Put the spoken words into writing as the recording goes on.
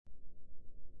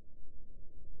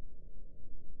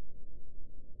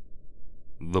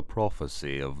The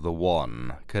prophecy of the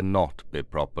One cannot be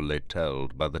properly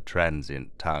told by the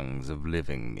transient tongues of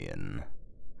living men.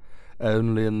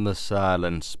 Only in the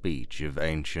silent speech of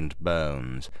ancient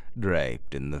bones,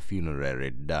 draped in the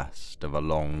funerary dust of a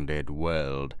long-dead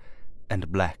world,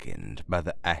 and blackened by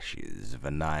the ashes of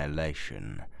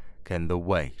annihilation, can the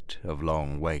weight of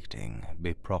long waiting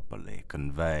be properly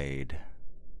conveyed.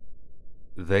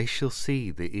 They shall see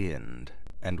the end,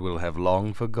 and will have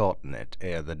long forgotten it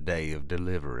ere the day of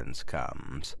deliverance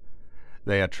comes.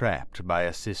 They are trapped by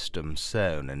a system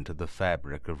sewn into the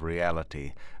fabric of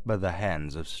reality by the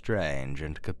hands of strange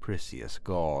and capricious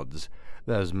gods,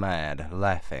 those mad,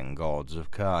 laughing gods of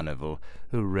carnival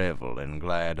who revel in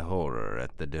glad horror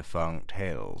at the defunct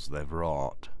hells they've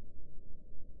wrought.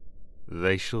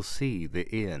 They shall see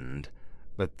the end,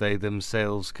 but they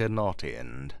themselves cannot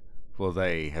end, for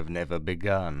they have never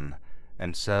begun,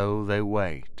 and so they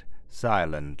wait,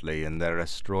 silently in their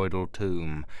asteroidal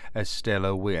tomb, as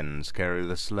stellar winds carry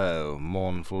the slow,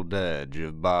 mournful dirge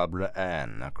of Barbara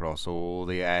Ann across all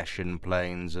the ashen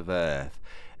plains of earth,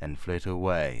 and flit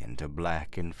away into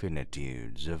black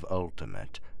infinitudes of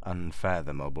ultimate,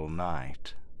 unfathomable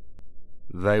night.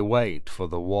 They wait for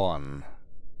the One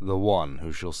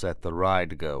who shall set the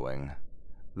ride going,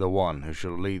 the One who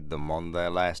shall lead them on their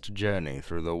last journey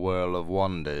through the whirl of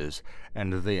wonders,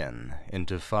 and then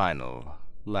into final,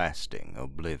 lasting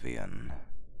oblivion.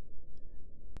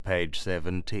 Page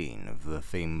 17 of the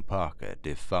Theme Parker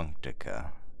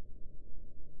Defunctica.